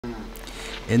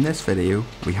In this video,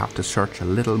 we have to search a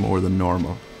little more than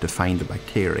normal to find the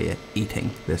bacteria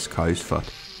eating this cow's foot.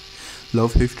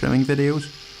 Love hoof trimming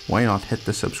videos? Why not hit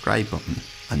the subscribe button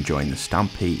and join the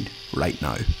stampede right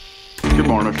now. Good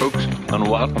morning folks, and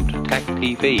welcome to Tech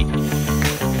TV.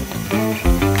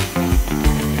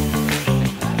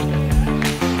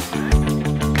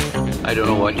 I don't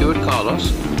know what you would call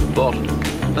us, but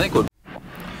I think we'll...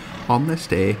 On this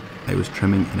day, I was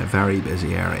trimming in a very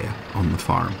busy area on the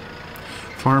farm.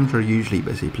 Farms are usually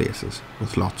busy places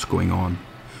with lots going on,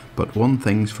 but one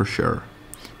thing's for sure,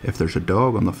 if there's a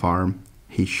dog on the farm,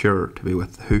 he's sure to be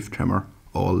with the hoof trimmer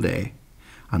all day,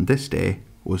 and this day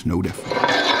was no different.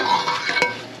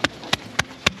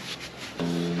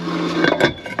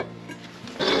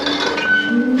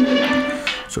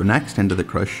 So next into the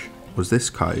crush was this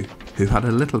cow who had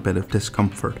a little bit of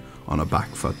discomfort on a back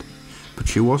foot, but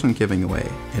she wasn't giving away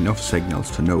enough signals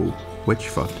to know which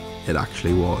foot it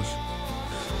actually was.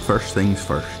 First things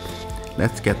first,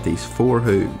 let's get these 4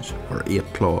 hooves or 8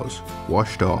 claws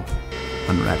washed off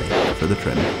and ready for the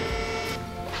trim.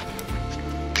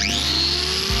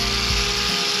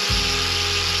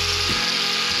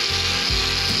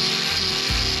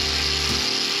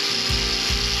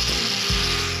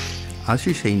 As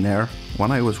you've seen there,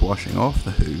 when I was washing off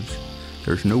the hooves,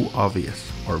 there's no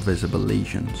obvious or visible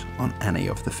lesions on any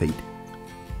of the feet.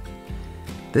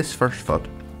 This first foot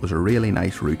was a really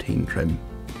nice routine trim,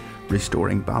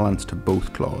 restoring balance to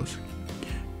both claws.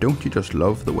 Don't you just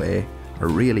love the way a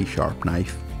really sharp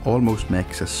knife almost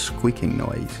makes a squeaking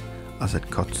noise as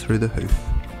it cuts through the hoof?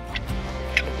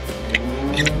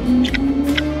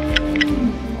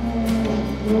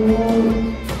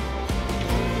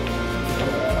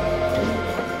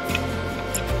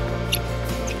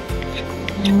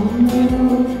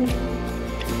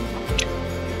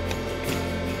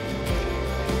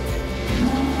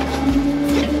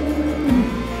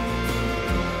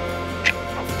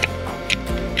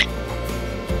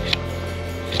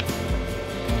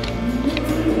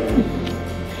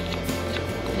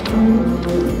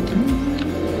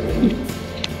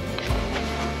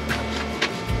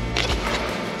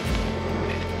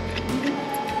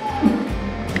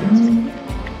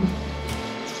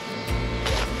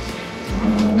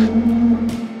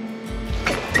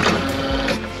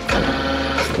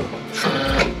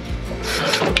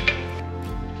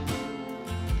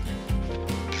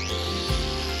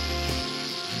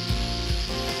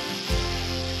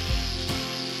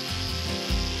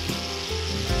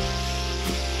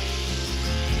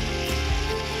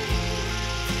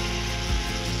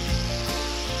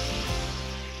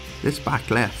 This back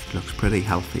left looks pretty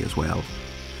healthy as well.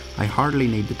 I hardly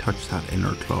need to touch that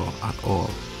inner claw at all.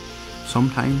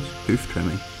 Sometimes hoof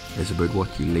trimming is about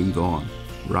what you leave on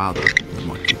rather than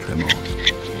what you trim off.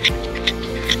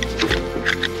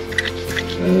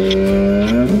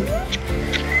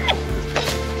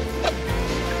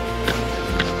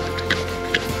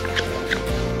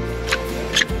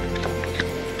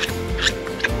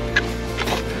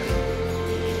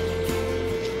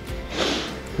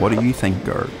 What do you think,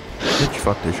 Gareth? Which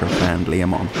foot is your friend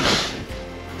Liam on?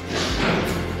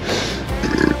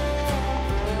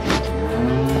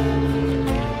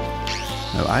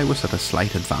 Now I was at a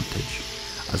slight advantage,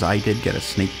 as I did get a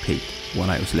sneak peek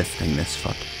when I was lifting this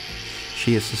foot.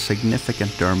 She has a significant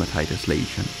dermatitis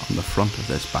lesion on the front of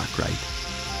this back right.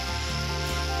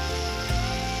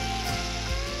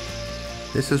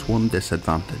 This is one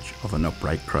disadvantage of an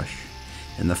upright crush,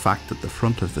 in the fact that the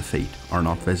front of the feet are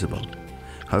not visible.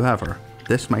 However,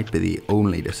 this might be the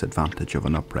only disadvantage of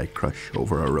an upright crush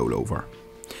over a rollover.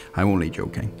 I'm only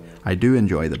joking. I do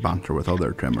enjoy the banter with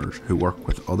other trimmers who work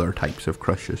with other types of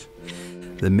crushes.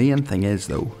 The main thing is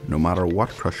though, no matter what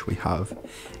crush we have,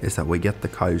 is that we get the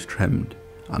cows trimmed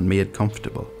and made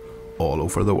comfortable all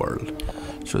over the world.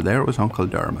 So there was Uncle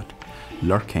Dermot,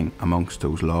 lurking amongst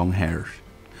those long hairs.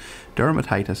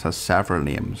 Dermatitis has several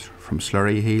names, from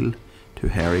slurry heel to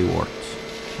hairy warts,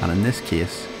 and in this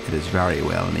case it is very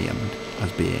well named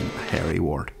as being a hairy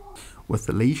wart. With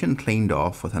the lesion cleaned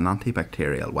off with an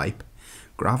antibacterial wipe,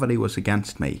 gravity was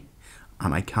against me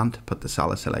and I can't put the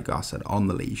salicylic acid on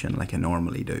the lesion like I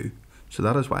normally do, so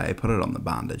that is why I put it on the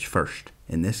bandage first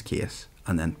in this case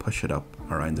and then push it up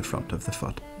around the front of the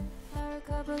foot.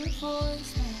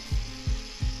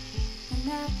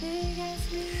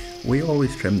 We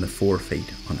always trim the 4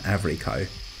 feet on every cow.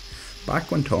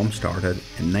 Back when Tom started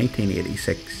in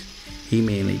 1986, he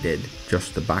mainly did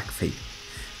just the back feet,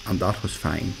 and that was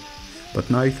fine. But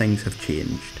now things have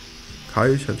changed.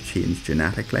 Cows have changed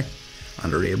genetically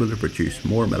and are able to produce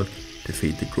more milk to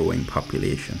feed the growing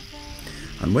population.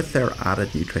 And with their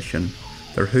added nutrition,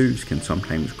 their hooves can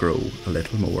sometimes grow a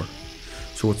little more.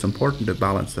 so it's important to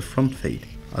balance the front feet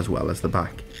as well as the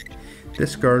back.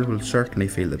 This girl will certainly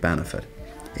feel the benefit,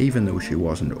 even though she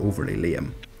wasn't overly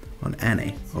lame, on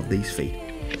any of these feet.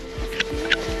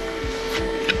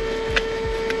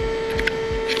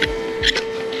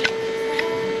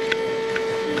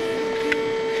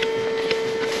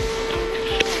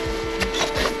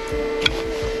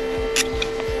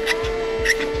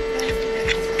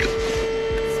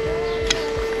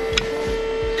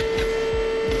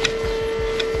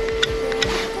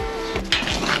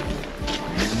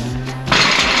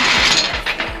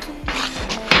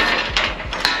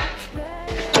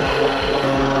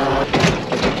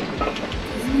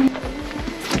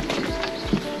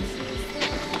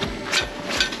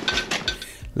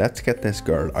 Let's get this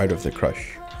girl out of the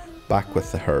crush, back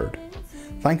with the herd.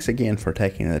 Thanks again for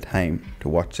taking the time to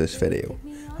watch this video,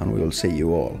 and we will see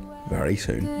you all very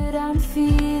soon. I'm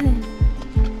feeling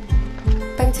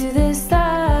back to the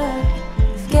start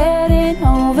of getting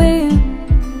over you.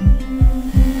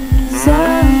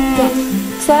 Someday,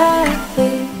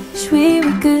 I wish we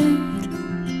were good.